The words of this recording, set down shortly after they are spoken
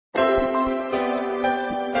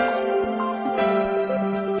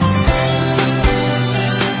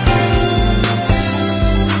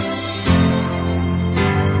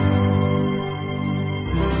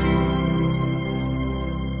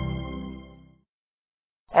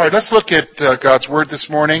All right, let's look at God's Word this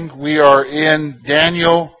morning. We are in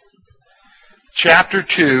Daniel chapter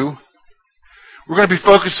 2. We're going to be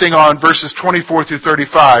focusing on verses 24 through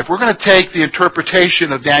 35. We're going to take the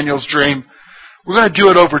interpretation of Daniel's dream. We're going to do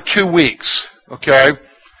it over 2 weeks, okay?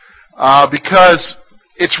 Because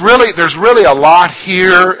there's really a lot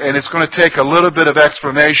here, and it's going to take a little bit of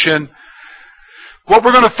explanation. What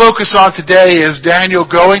we're going to focus on today is Daniel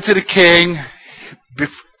going to the king,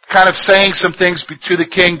 kind of saying some things to the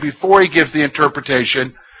king before he gives the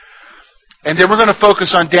interpretation. And then we're going to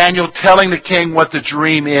focus on Daniel telling the king what the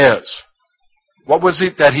dream is. What was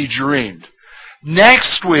it that he dreamed?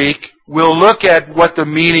 Next week, we'll look at what the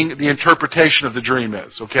meaning, the interpretation of the dream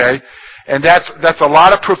is, okay? And that's a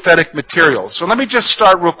lot of prophetic material. So let me just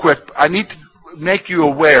start real quick. I need to make you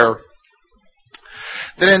aware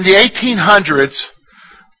that in the 1800s,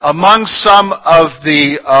 among some of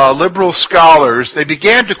the liberal scholars, they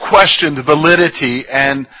began to question the validity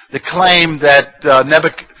and the claim that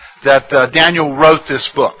Daniel wrote this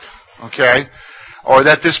book, okay? Or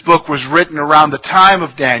that this book was written around the time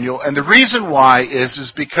of Daniel. And the reason why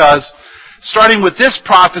is because, starting with this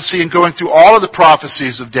prophecy and going through all of the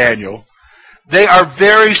prophecies of Daniel, they are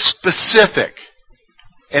very specific.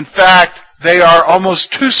 In fact, they are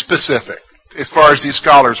almost too specific, as far as these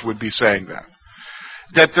scholars would be saying that.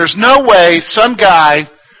 That there's no way some guy,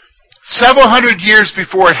 several hundred years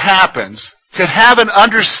before it happens, could have an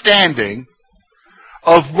understanding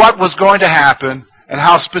of what was going to happen and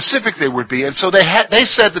how specific they would be. And so they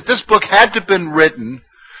said that this book had to have been written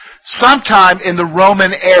sometime in the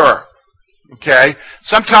Roman era. Okay?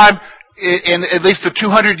 Sometime in at least the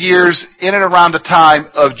 200 years in and around the time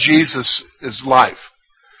of Jesus' life.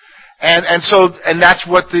 And that's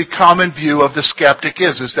what the common view of the skeptic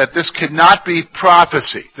is that this could not be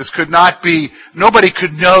prophecy. Nobody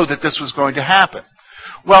could know that this was going to happen.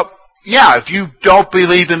 Well, yeah, if you don't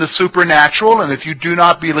believe in the supernatural, and if you do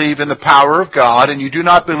not believe in the power of God, and you do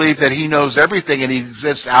not believe that He knows everything and He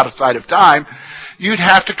exists outside of time, you'd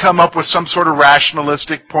have to come up with some sort of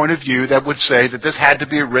rationalistic point of view that would say that this had to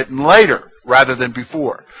be written later rather than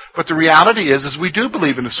before. But the reality is we do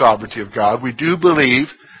believe in the sovereignty of God. We do believe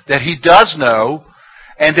that He does know,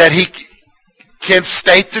 and that He can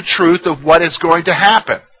state the truth of what is going to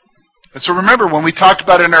happen. And so remember, when we talked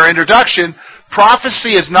about it in our introduction,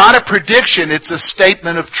 prophecy is not a prediction, it's a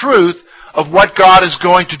statement of truth of what God is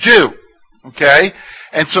going to do. Okay?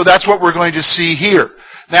 And so that's what we're going to see here.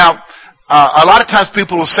 Now, a lot of times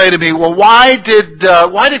people will say to me, well, why did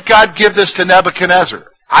God give this to Nebuchadnezzar?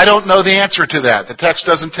 I don't know the answer to that. The text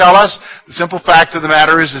doesn't tell us. The simple fact of the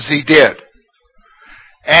matter is He did.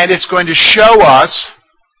 And it's going to show us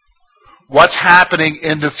what's happening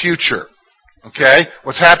in the future. Okay?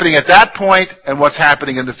 What's happening at that point and what's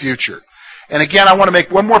happening in the future. And again, I want to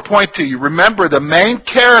make one more point to you. Remember, the main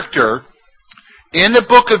character in the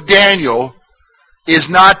book of Daniel is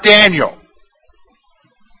not Daniel.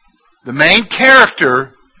 The main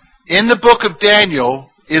character in the book of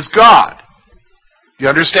Daniel is God. You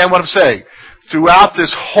understand what I'm saying? Throughout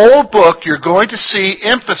this whole book, you're going to see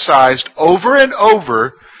emphasized over and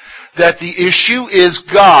over that the issue is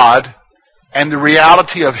God and the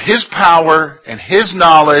reality of His power and His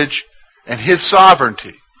knowledge and His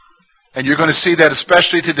sovereignty. And you're going to see that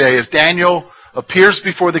especially today as Daniel appears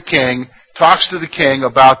before the king, talks to the king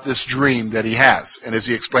about this dream that he has, and as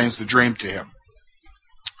he explains the dream to him.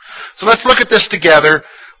 So let's look at this together.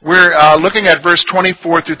 We're looking at verse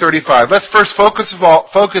 24 through 35. Let's first focus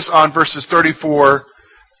on verses 24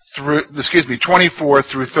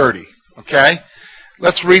 through 30. Okay?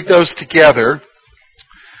 Let's read those together.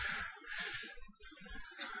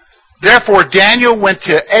 Therefore Daniel went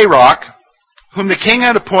to Arioch, whom the king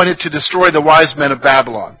had appointed to destroy the wise men of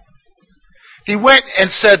Babylon. He went and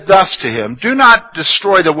said thus to him, do not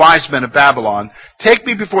destroy the wise men of Babylon. Take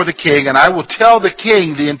me before the king, and I will tell the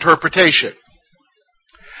king the interpretation.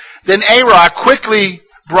 Then Arioch quickly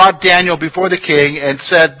brought Daniel before the king and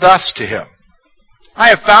said thus to him, I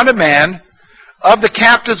have found a man of the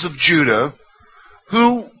captives of Judah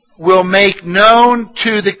who will make known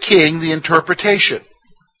to the king the interpretation.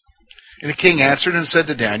 And the king answered and said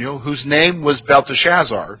to Daniel, whose name was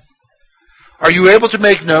Belteshazzar, are you able to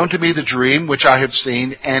make known to me the dream which I have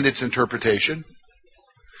seen and its interpretation?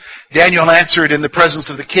 Daniel answered in the presence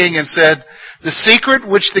of the king and said, the secret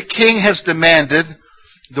which the king has demanded,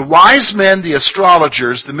 the wise men, the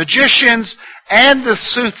astrologers, the magicians, and the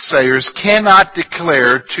soothsayers cannot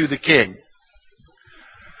declare to the king.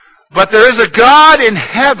 But there is a God in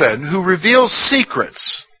heaven who reveals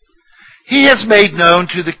secrets. He has made known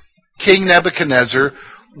to the King Nebuchadnezzar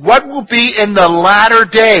what will be in the latter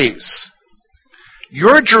days.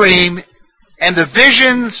 Your dream And the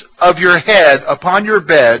visions of your head upon your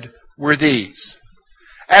bed were these.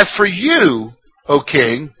 As for you, O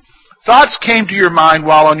king, thoughts came to your mind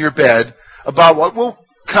while on your bed about what will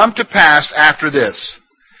come to pass after this.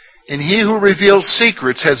 And he who reveals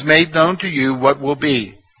secrets has made known to you what will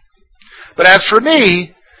be. But as for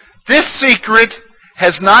me, this secret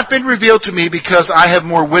has not been revealed to me because I have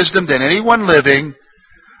more wisdom than anyone living,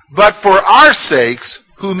 but for our sakes,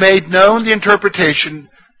 who made known the interpretation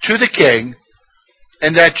to the king,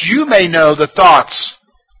 and that you may know the thoughts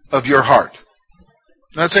of your heart.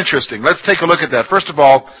 That's interesting. Let's take a look at that. First of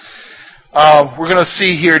all, we're going to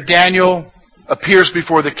see here Daniel appears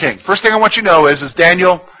before the king. First thing I want you to know is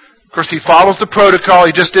Daniel, of course, he follows the protocol.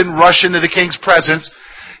 He just didn't rush into the king's presence.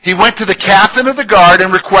 He went to the captain of the guard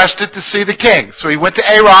and requested to see the king. So he went to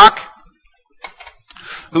Arioch,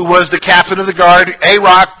 who was the captain of the guard.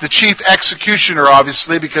 Arioch, the chief executioner,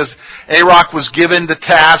 obviously, because Arioch was given the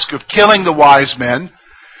task of killing the wise men.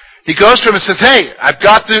 He goes to him and says, hey, I've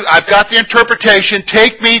got the interpretation.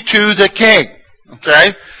 Take me to the king.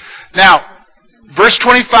 Okay? Now, verse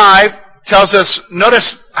 25 tells us,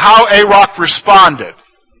 notice how Arioch responded.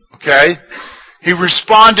 Okay? He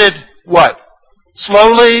responded, what?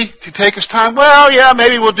 Slowly, to take his time. Well, yeah,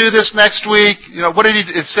 maybe we'll do this next week. What did he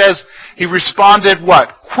do? It says he responded what?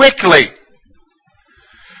 Quickly.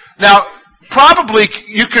 Now, probably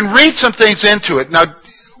you can read some things into it. Now,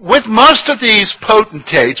 with most of these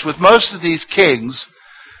potentates, with most of these kings,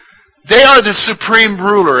 they are the supreme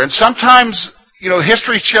ruler. And sometimes,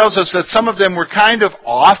 history tells us that some of them were kind of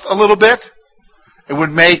off a little bit. It would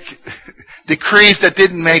make decrees that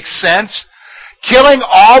didn't make sense. Killing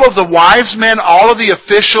all of the wise men, all of the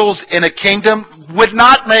officials in a kingdom would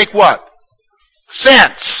not make what?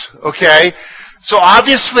 Sense. Okay? So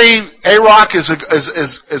obviously, Arioch is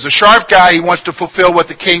a sharp guy. He wants to fulfill what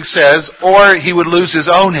the king says, or he would lose his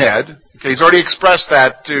own head. Okay, he's already expressed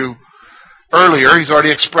that earlier. He's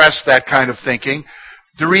already expressed that kind of thinking.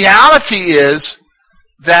 The reality is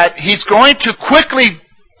that he's going to quickly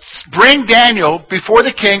bring Daniel before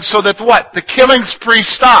the king so that what? The killing spree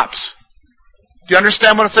stops. Do you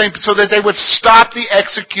understand what I'm saying? So that they would stop the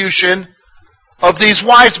execution of these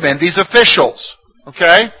wise men, these officials.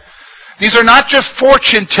 Okay? These are not just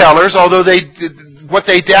fortune tellers, although what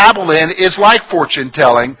they dabble in is like fortune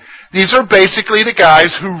telling. These are basically the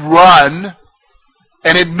guys who run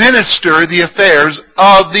and administer the affairs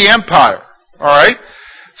of the empire. Alright?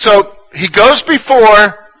 So he goes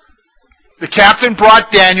before, the captain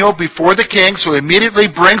brought Daniel before the king, so he immediately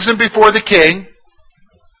brings him before the king.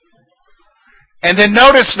 And then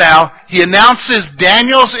notice now, he announces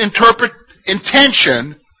Daniel's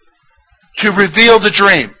intention to reveal the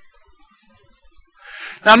dream.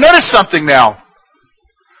 Now notice something now.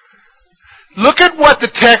 Look at what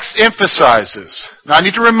the text emphasizes. Now I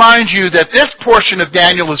need to remind you that this portion of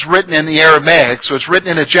Daniel is written in the Aramaic, so it's written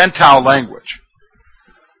in a Gentile language.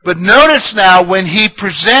 But notice now when he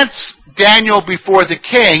presents Daniel before the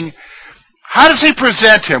king, how does he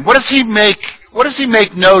present him? What does he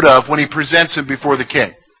make note of when he presents him before the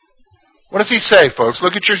king? What does he say, folks?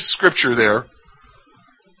 Look at your scripture there.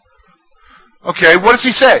 Okay, what does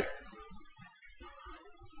he say?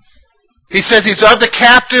 He says he's of the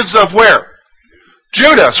captives of where?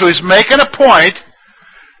 Judah. So he's making a point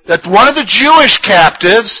that one of the Jewish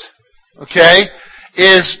captives, okay,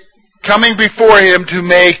 is coming before him to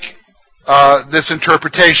make this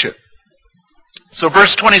interpretation. So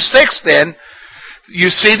verse 26 then, you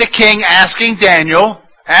see the king ask Daniel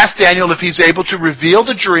if he's able to reveal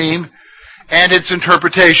the dream and its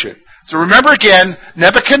interpretation. So remember again,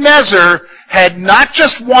 Nebuchadnezzar had not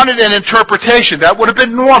just wanted an interpretation. That would have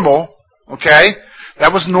been normal, okay?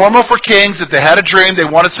 That was normal for kings. If they had a dream, they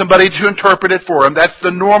wanted somebody to interpret it for them. That's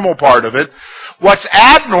the normal part of it. What's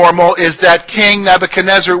abnormal is that King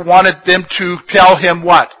Nebuchadnezzar wanted them to tell him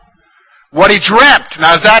what? What he dreamt.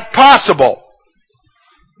 Now, is that possible?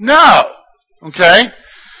 No. Okay?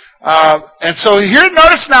 And so here,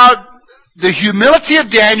 notice now the humility of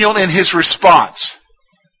Daniel in his response.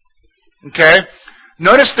 Okay?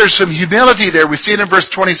 Notice there's some humility there. We see it in verse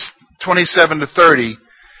 27 to 30.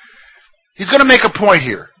 He's going to make a point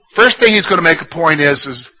here. First thing he's going to make a point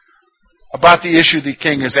is about the issue the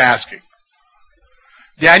king is asking.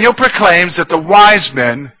 Daniel proclaims that the wise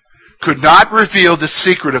men could not reveal the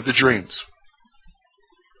secret of the dreams.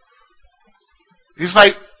 He's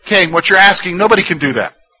like, king, what you're asking, nobody can do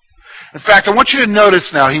that. In fact, I want you to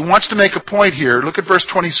notice now, he wants to make a point here. Look at verse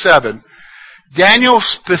 27. Daniel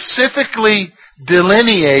specifically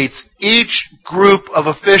delineates each group of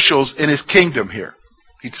officials in his kingdom here.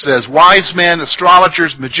 He says wise men,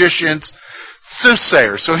 astrologers, magicians,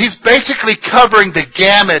 soothsayers. So he's basically covering the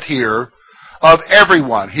gamut here of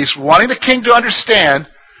everyone. He's wanting the king to understand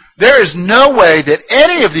there is no way that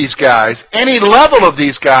any of these guys, any level of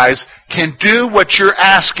these guys, can do what you're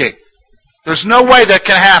asking. There's no way that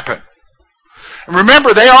can happen. And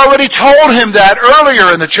remember, they already told him that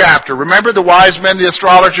earlier in the chapter. Remember the wise men, the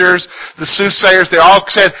astrologers, the soothsayers, they all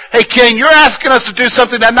said, hey, king, you're asking us to do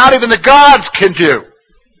something that not even the gods can do.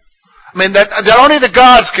 I mean, that only the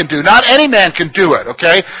gods can do. Not any man can do it,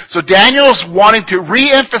 okay? So Daniel's wanting to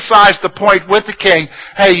re-emphasize the point with the king.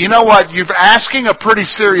 Hey, you know what? You're asking a pretty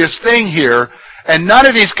serious thing here, and none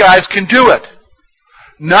of these guys can do it.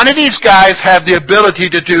 None of these guys have the ability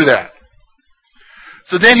to do that.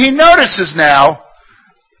 So then he notices now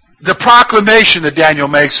the proclamation that Daniel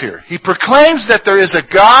makes here. He proclaims that there is a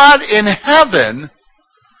God in heaven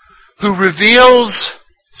who reveals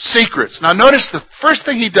secrets. Now notice the first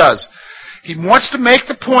thing he does. He wants to make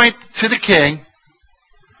the point to the king,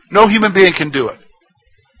 no human being can do it.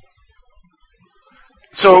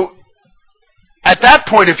 So, at that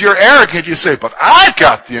point, if you're arrogant, you say, but I've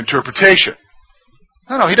got the interpretation.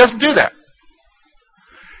 No, he doesn't do that.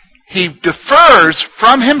 He defers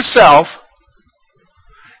from himself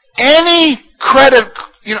any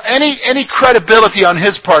credibility on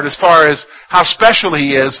his part as far as how special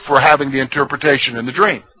he is for having the interpretation in the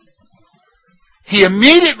dream. He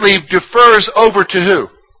immediately defers over to who?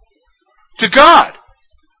 To God.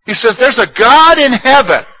 He says, there's a God in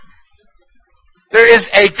heaven. There is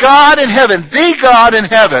a God in heaven, the God in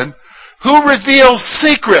heaven, who reveals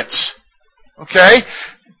secrets. Okay?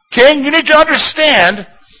 King, you need to understand,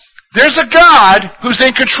 there's a God who's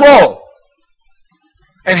in control.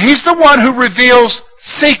 And He's the one who reveals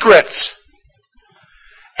secrets.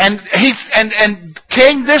 And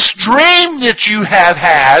King, this dream that you have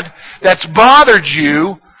had, that's bothered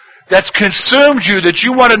you, that's consumed you, that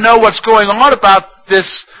you want to know what's going on about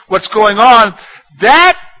this, what's going on,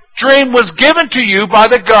 that dream was given to you by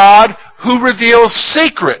the God who reveals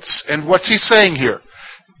secrets. And what's he saying here?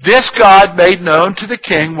 This God made known to the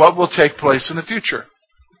king what will take place in the future.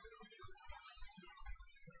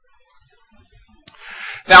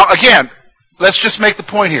 Now again, let's just make the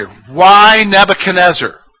point here. Why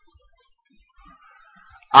Nebuchadnezzar?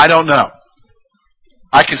 I don't know.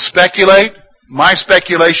 I can speculate. My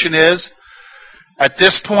speculation is, at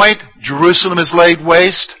this point, Jerusalem is laid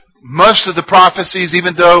waste. Most of the prophecies,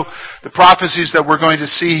 even though the prophecies that we're going to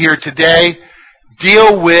see here today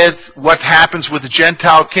deal with what happens with the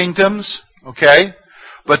Gentile kingdoms, okay?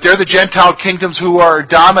 But they're the Gentile kingdoms who are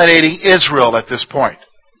dominating Israel at this point.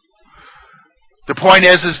 The point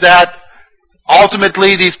is that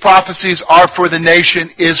ultimately these prophecies are for the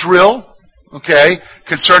nation Israel, okay,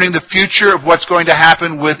 concerning the future of what's going to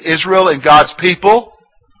happen with Israel and God's people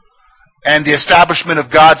and the establishment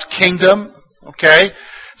of God's kingdom, okay?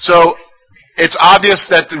 So it's obvious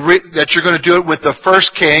that you're going to do it with the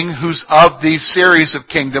first king who's of these series of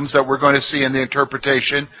kingdoms that we're going to see in the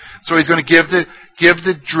interpretation. So he's going to give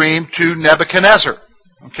the dream to Nebuchadnezzar,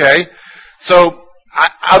 okay? So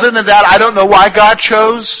other than that, I don't know why God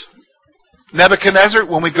chose Nebuchadnezzar.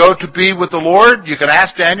 When we go to be with the Lord, you can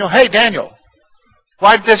ask Daniel, hey Daniel,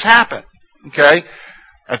 why did this happen? Okay?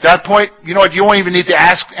 At that point, you know what, you won't even need to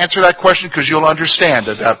answer that question because you'll understand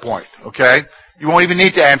at that point. Okay? You won't even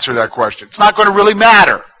need to answer that question. It's not going to really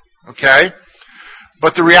matter. Okay?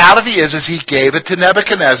 But the reality is he gave it to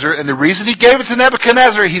Nebuchadnezzar, and the reason he gave it to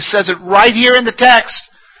Nebuchadnezzar, he says it right here in the text,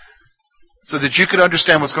 so that you can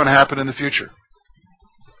understand what's going to happen in the future.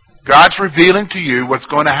 God's revealing to you what's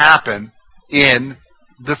going to happen in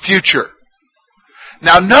the future.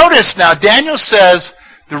 Now notice, Daniel says,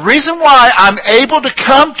 the reason why I'm able to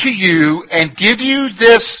come to you and give you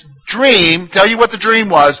this dream, tell you what the dream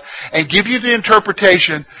was, and give you the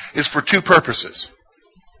interpretation is for two purposes.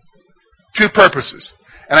 Two purposes.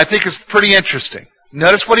 And I think it's pretty interesting.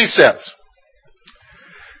 Notice what he says.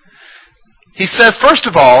 He says, first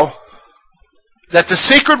of all, that the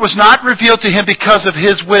secret was not revealed to him because of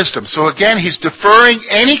his wisdom. So again, he's deferring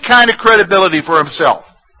any kind of credibility for himself.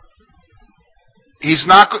 He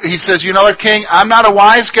says, you know what, King, I'm not a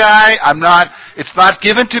wise guy. It's not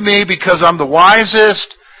given to me because I'm the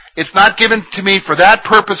wisest. It's not given to me for that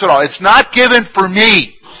purpose at all. It's not given for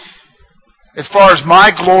me as far as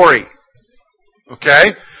my glory.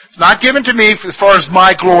 Okay? It's not given to me as far as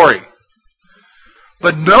my glory.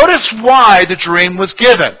 But notice why the dream was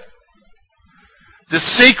given. The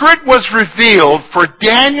secret was revealed for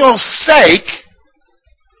Daniel's sake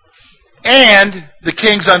and the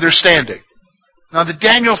king's understanding. Now, the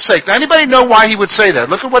Daniel's sake. Now, anybody know why he would say that?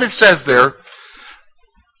 Look at what it says there.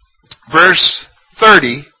 Verse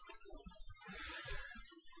 30.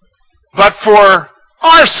 But for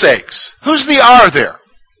our sakes. Who's the our there?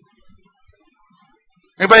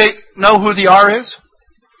 Anybody know who the R is?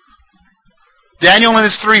 Daniel and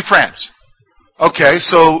his 3 friends. Okay,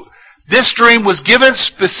 so this dream was given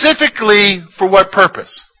specifically for what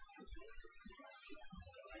purpose?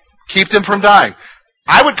 Keep them from dying.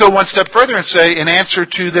 I would go one step further and say in answer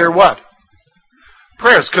to their what?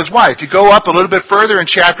 Prayers. Because why? If you go up a little bit further in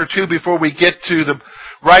chapter 2 before we get to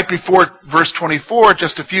right before verse 24,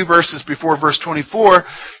 just a few verses before verse 24,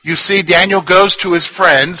 you see Daniel goes to his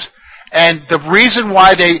friends, and the reason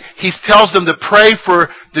why he tells them to pray for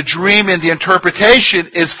the dream and the interpretation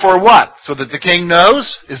is for what? So that the king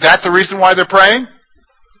knows? Is that the reason why they're praying?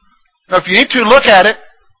 Now, if you need to, look at it.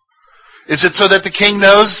 Is it so that the king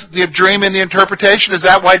knows the dream and the interpretation? Is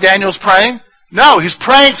that why Daniel's praying? No, he's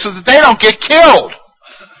praying so that they don't get killed.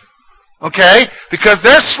 Okay? Because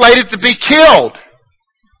they're slated to be killed.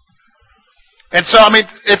 And so,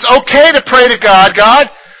 it's okay to pray to God. God,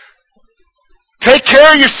 take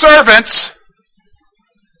care of your servants.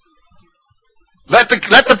 Let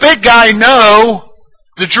the big guy know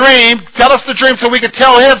the dream. Tell us the dream so we can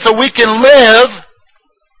tell him so we can live.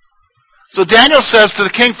 So Daniel says to the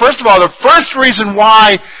king, first of all, the first reason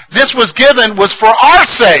why this was given was for our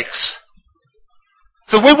sakes.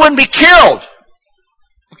 So we wouldn't be killed.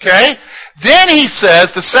 Okay? Then he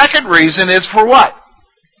says the second reason is for what?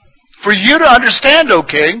 For you to understand, O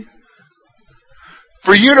king.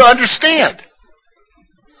 For you to understand.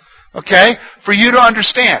 Okay? For you to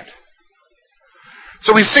understand.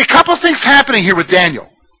 So we see a couple of things happening here with Daniel.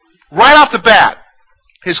 Right off the bat,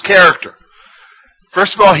 his character.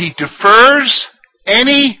 First of all, he defers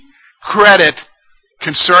any credit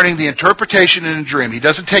concerning the interpretation in a dream. He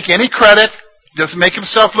doesn't take any credit. He doesn't make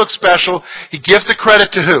himself look special. He gives the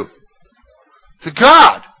credit to who? To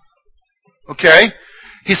God. Okay?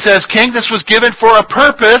 He says, King, this was given for a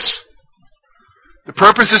purpose. The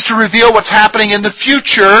purpose is to reveal what's happening in the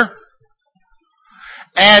future.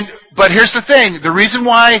 But here's the thing. The reason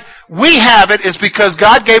why we have it is because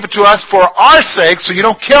God gave it to us for our sake, so you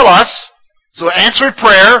don't kill us. So answered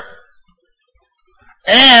prayer,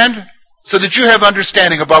 and so that you have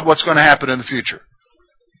understanding about what's going to happen in the future.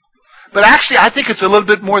 But actually, I think it's a little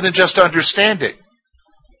bit more than just understanding.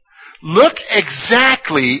 Look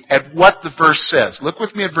exactly at what the verse says. Look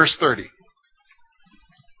with me at verse 30.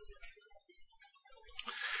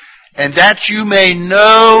 And that you may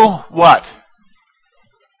know what?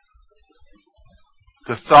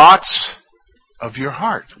 The thoughts of your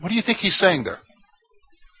heart. What do you think he's saying there?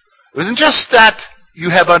 It isn't just that you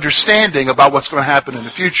have understanding about what's going to happen in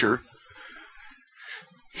the future.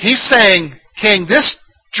 He's saying, King, this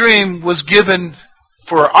dream was given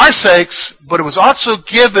for our sakes, but it was also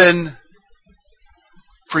given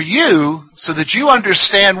for you so that you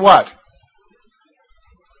understand what?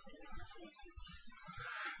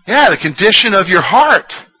 Yeah, the condition of your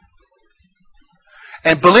heart.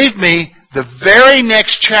 And believe me, the very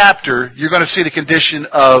next chapter, you're going to see the condition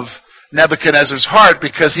of Nebuchadnezzar's heart,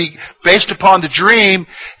 because based upon the dream,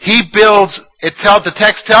 the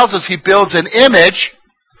text tells us he builds an image,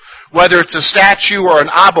 whether it's a statue or an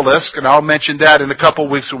obelisk, and I'll mention that in a couple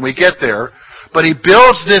of weeks when we get there, but he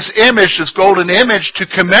builds this image, this golden image, to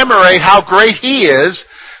commemorate how great he is.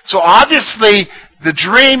 So obviously, the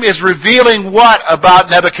dream is revealing what about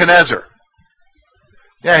Nebuchadnezzar?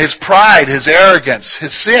 Yeah, his pride, his arrogance,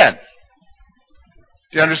 his sin.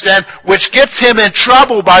 Do you understand? Which gets him in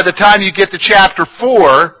trouble by the time you get to chapter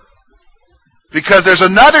 4, because there's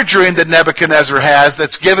another dream that Nebuchadnezzar has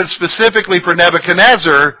that's given specifically for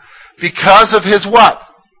Nebuchadnezzar because of his what?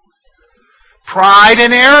 Pride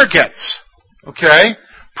and arrogance. Okay?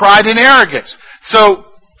 Pride and arrogance. So,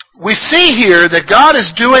 we see here that God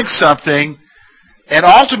is doing something, and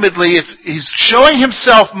ultimately he's showing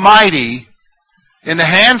himself mighty in the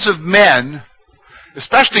hands of men,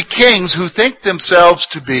 especially kings who think themselves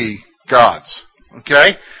to be gods.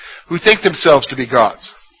 Okay? Who think themselves to be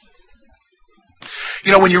gods.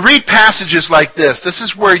 You know, when you read passages like this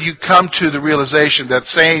is where you come to the realization that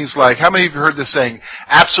sayings like, how many of you heard this saying,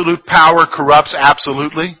 absolute power corrupts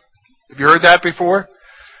absolutely? Have you heard that before?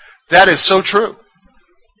 That is so true.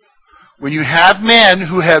 When you have men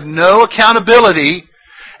who have no accountability,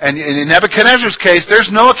 and in Nebuchadnezzar's case, there's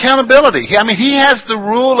no accountability. He has the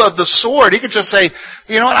rule of the sword. He could just say,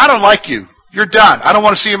 you know what, I don't like you. You're done. I don't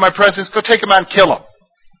want to see you in my presence. Go take him out and kill him.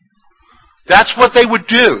 That's what they would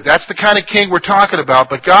do. That's the kind of king we're talking about.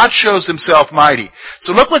 But God shows himself mighty.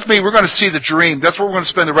 So look with me. We're going to see the dream. That's where we're going to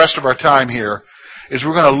spend the rest of our time here, is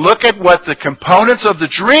we're going to look at what the components of the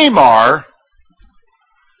dream are.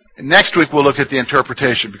 And next week we'll look at the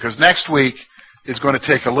interpretation, because next week is going to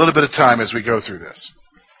take a little bit of time as we go through this.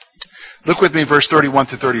 Look with me, verse 31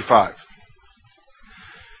 to 35.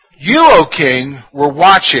 You, O king, were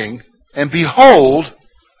watching, and behold,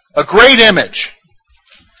 a great image.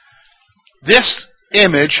 This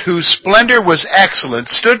image, whose splendor was excellent,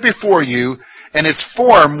 stood before you, and its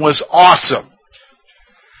form was awesome.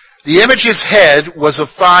 The image's head was of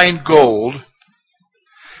fine gold,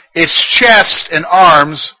 its chest and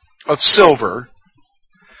arms of silver,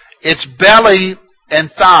 its belly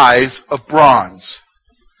and thighs of bronze,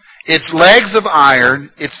 its legs of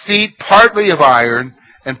iron, its feet partly of iron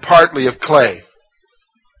and partly of clay.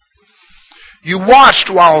 You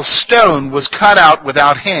watched while a stone was cut out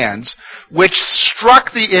without hands, which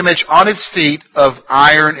struck the image on its feet of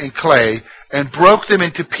iron and clay and broke them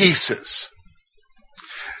into pieces.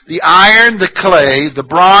 The iron, the clay, the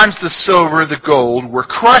bronze, the silver, the gold were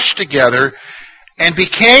crushed together and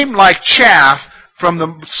became like chaff from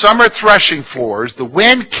the summer threshing floors. The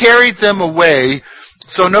wind carried them away,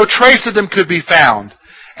 so no trace of them could be found.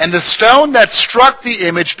 And the stone that struck the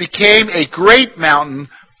image became a great mountain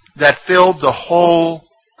that filled the whole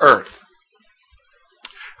earth.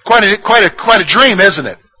 Quite a dream, isn't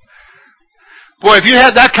it? Boy, if you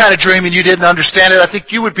had that kind of dream and you didn't understand it, I think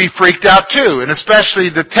you would be freaked out too. And especially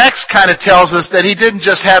the text kind of tells us that he didn't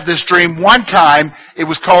just have this dream one time. It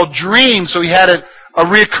was called dream, so he had a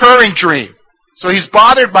recurring dream. So he's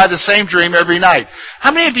bothered by the same dream every night.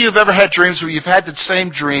 How many of you have ever had dreams where you've had the same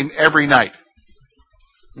dream every night?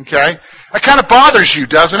 Okay? That kind of bothers you,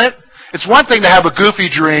 doesn't it? It's one thing to have a goofy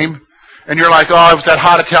dream, and you're like, oh, it was that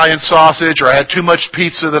hot Italian sausage, or I had too much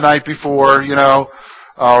pizza the night before,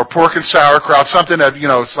 or pork and sauerkraut, something that,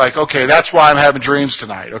 it's like, okay, that's why I'm having dreams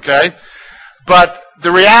tonight, okay? But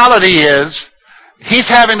the reality is, he's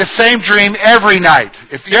having the same dream every night.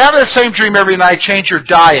 If you're having the same dream every night, change your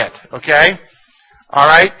diet, okay? All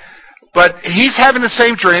right? But he's having the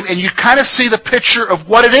same dream, and you kind of see the picture of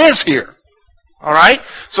what it is here. All right?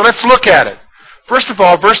 So let's look at it. First of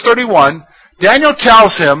all, verse 31, Daniel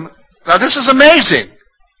tells him, now this is amazing,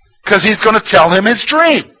 because he's going to tell him his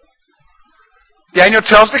dream. Daniel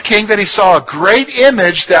tells the king that he saw a great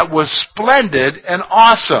image that was splendid and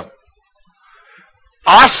awesome.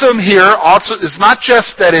 Awesome here also is not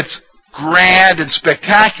just that it's grand and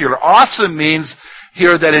spectacular. Awesome means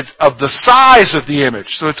here that it's of the size of the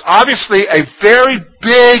image. So it's obviously a very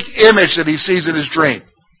big image that he sees in his dream.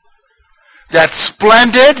 That's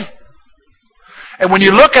splendid. And when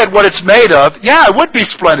you look at what it's made of, yeah, it would be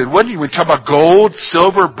splendid, wouldn't you? We talk about gold,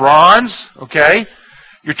 silver, bronze, okay?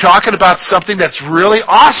 You're talking about something that's really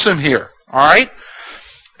awesome here, all right?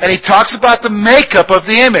 And he talks about the makeup of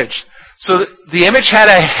the image. So the image had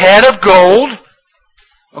a head of gold,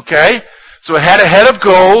 okay? So it had a head of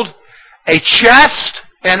gold, a chest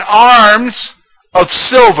and arms of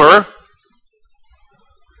silver,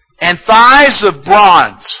 and thighs of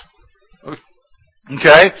bronze.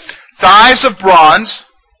 Okay? Thighs of bronze.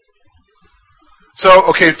 So,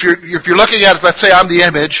 okay, if you're looking at it, let's say I'm the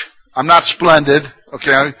image. I'm not splendid,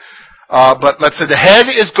 okay? But let's say the head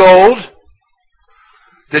is gold,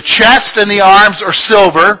 the chest and the arms are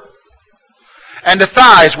silver, and the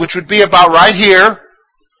thighs, which would be about right here,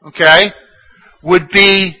 okay, would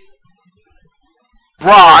be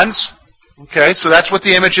bronze. Okay, so that's what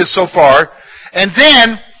the image is so far. And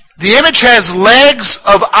then the image has legs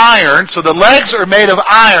of iron, so the legs are made of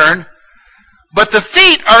iron, but the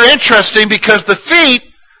feet are interesting because the feet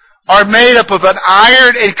are made up of an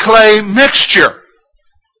iron and clay mixture.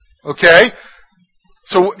 Okay?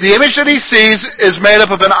 So the image that he sees is made up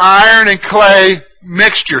of an iron and clay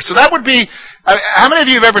mixture. So that would be, how many of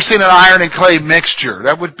you have ever seen an iron and clay mixture?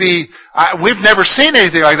 That would be, we've never seen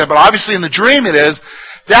anything like that, but obviously in the dream it is.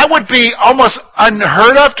 That would be almost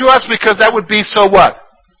unheard of to us because that would be so what?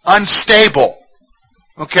 Unstable.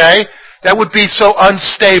 Okay? That would be so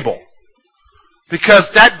unstable. Because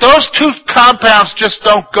those two compounds just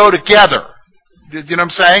don't go together. You know what I'm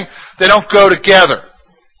saying? They don't go together.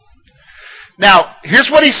 Now, here's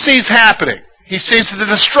what he sees happening. He sees the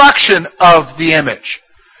destruction of the image.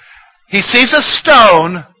 He sees a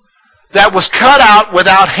stone that was cut out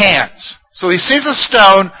without hands. So he sees a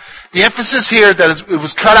stone, the emphasis here that it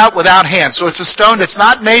was cut out without hands. So it's a stone that's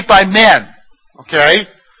not made by men. Okay?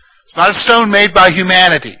 It's not a stone made by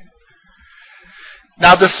humanity.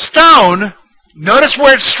 Now the stone, notice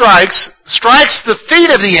where it strikes the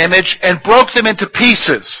feet of the image and broke them into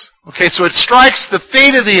pieces. Okay, so it strikes the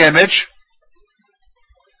feet of the image,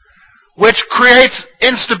 which creates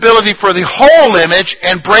instability for the whole image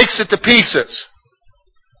and breaks it to pieces.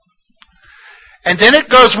 And then it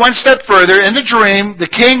goes one step further. In the dream, the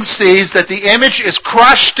king sees that the image is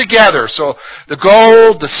crushed together. So the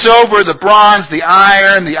gold, the silver, the bronze, the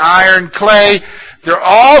iron clay, they're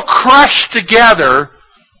all crushed together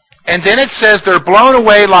And then it says they're blown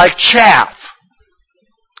away like chaff.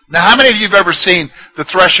 Now, how many of you have ever seen the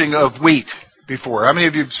threshing of wheat before? How many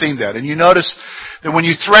of you have seen that? And you notice that when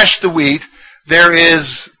you thresh the wheat, there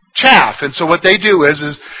is chaff. And so what they do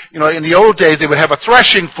is in the old days, they would have a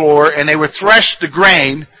threshing floor, and they would thresh the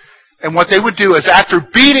grain. And what they would do is, after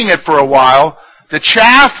beating it for a while, the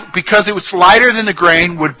chaff, because it was lighter than the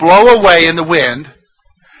grain, would blow away in the wind,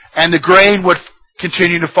 and the grain would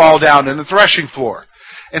continue to fall down in the threshing floor.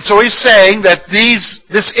 And so he's saying that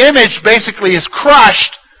this image basically is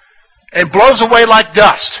crushed and blows away like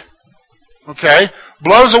dust. Okay?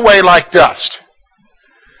 Blows away like dust.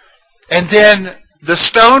 And then the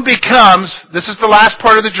stone becomes, this is the last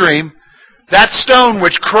part of the dream, that stone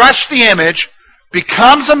which crushed the image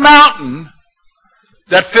becomes a mountain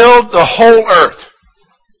that filled the whole earth.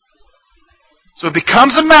 So it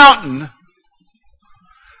becomes a mountain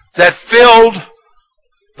that filled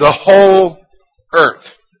the whole earth.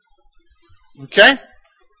 Okay?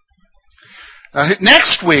 Now,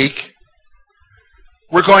 next week,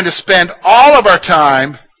 we're going to spend all of our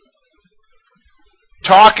time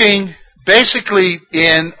talking basically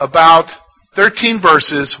in about 13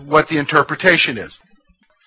 verses what the interpretation is.